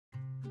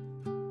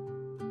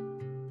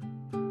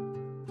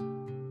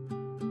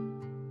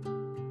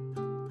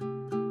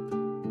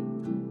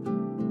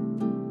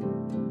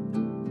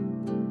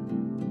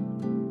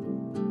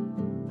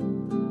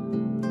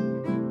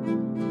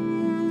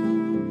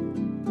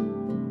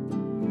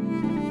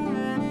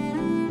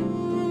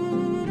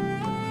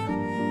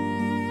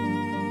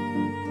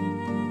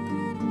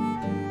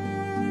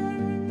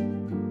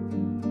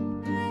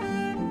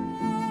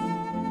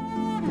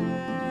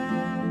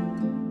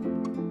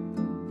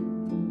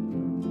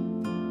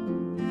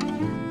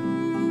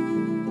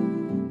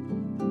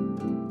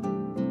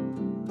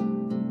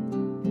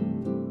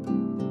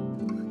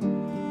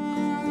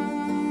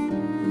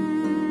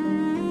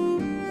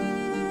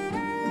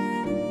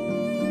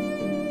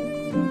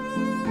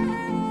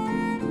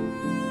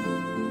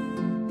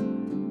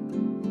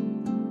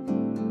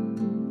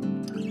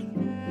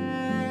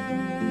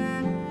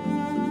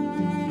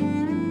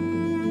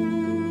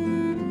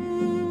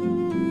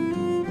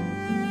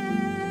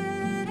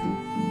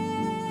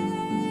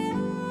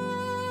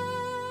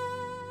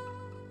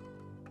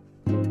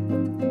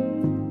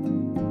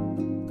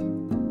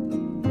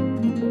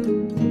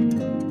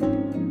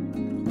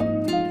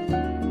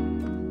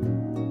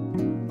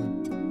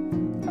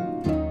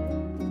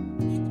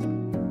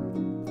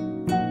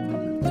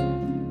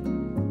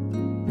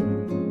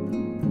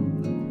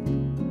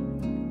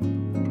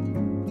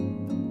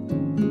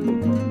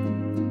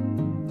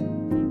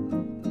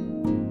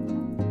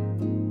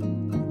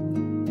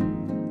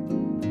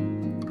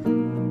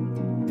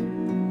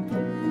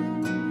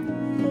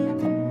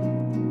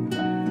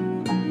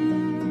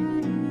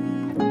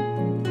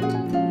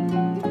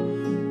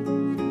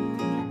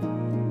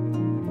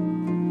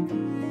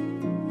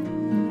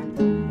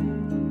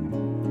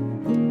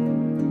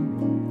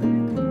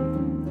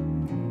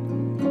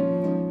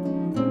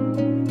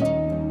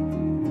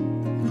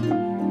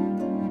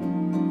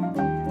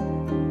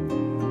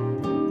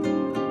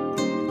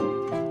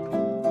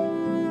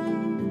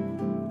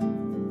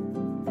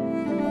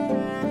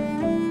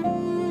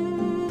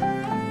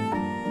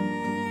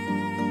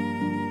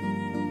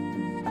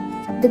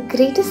the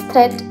greatest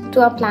threat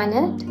to our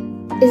planet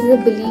is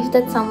the belief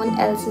that someone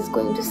else is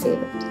going to save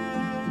it.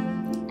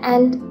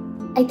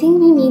 And I think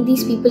we meet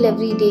these people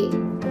every day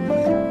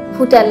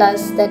who tell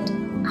us that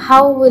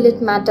how will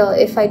it matter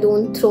if I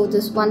don't throw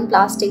this one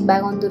plastic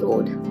bag on the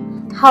road?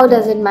 How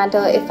does it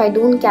matter if I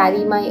don't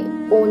carry my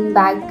own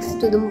bags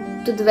to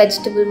the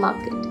vegetable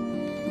market?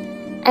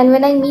 And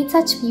when I meet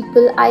such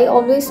people, I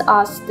always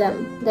ask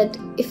them that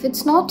if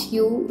it's not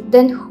you,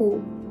 then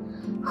who?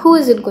 Who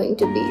is it going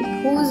to be?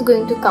 Who is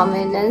going to come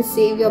in and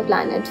save your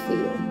planet for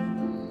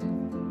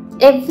you?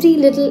 Every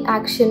little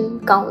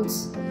action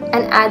counts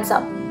and adds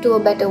up to a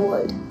better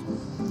world.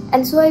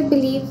 And so I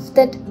believe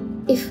that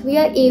if we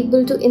are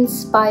able to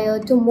inspire,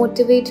 to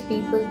motivate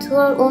people through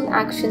our own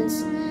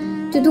actions,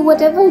 to do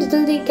whatever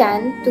little they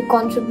can to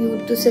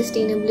contribute to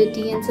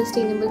sustainability and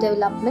sustainable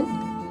development,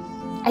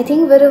 I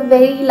think we're a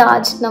very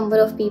large number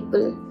of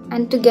people,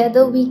 and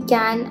together we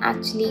can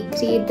actually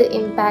create the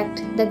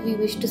impact that we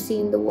wish to see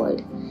in the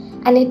world.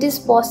 And it is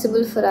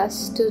possible for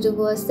us to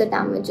reverse the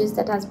damages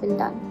that has been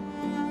done.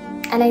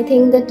 And I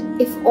think that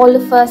if all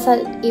of us are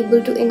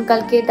able to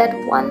inculcate that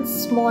one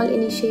small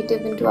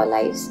initiative into our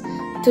lives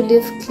to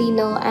live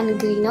cleaner and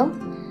greener,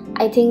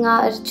 I think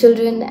our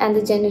children and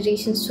the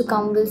generations to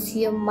come will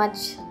see a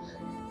much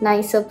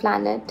nicer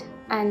planet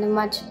and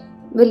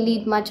will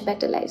lead much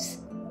better lives.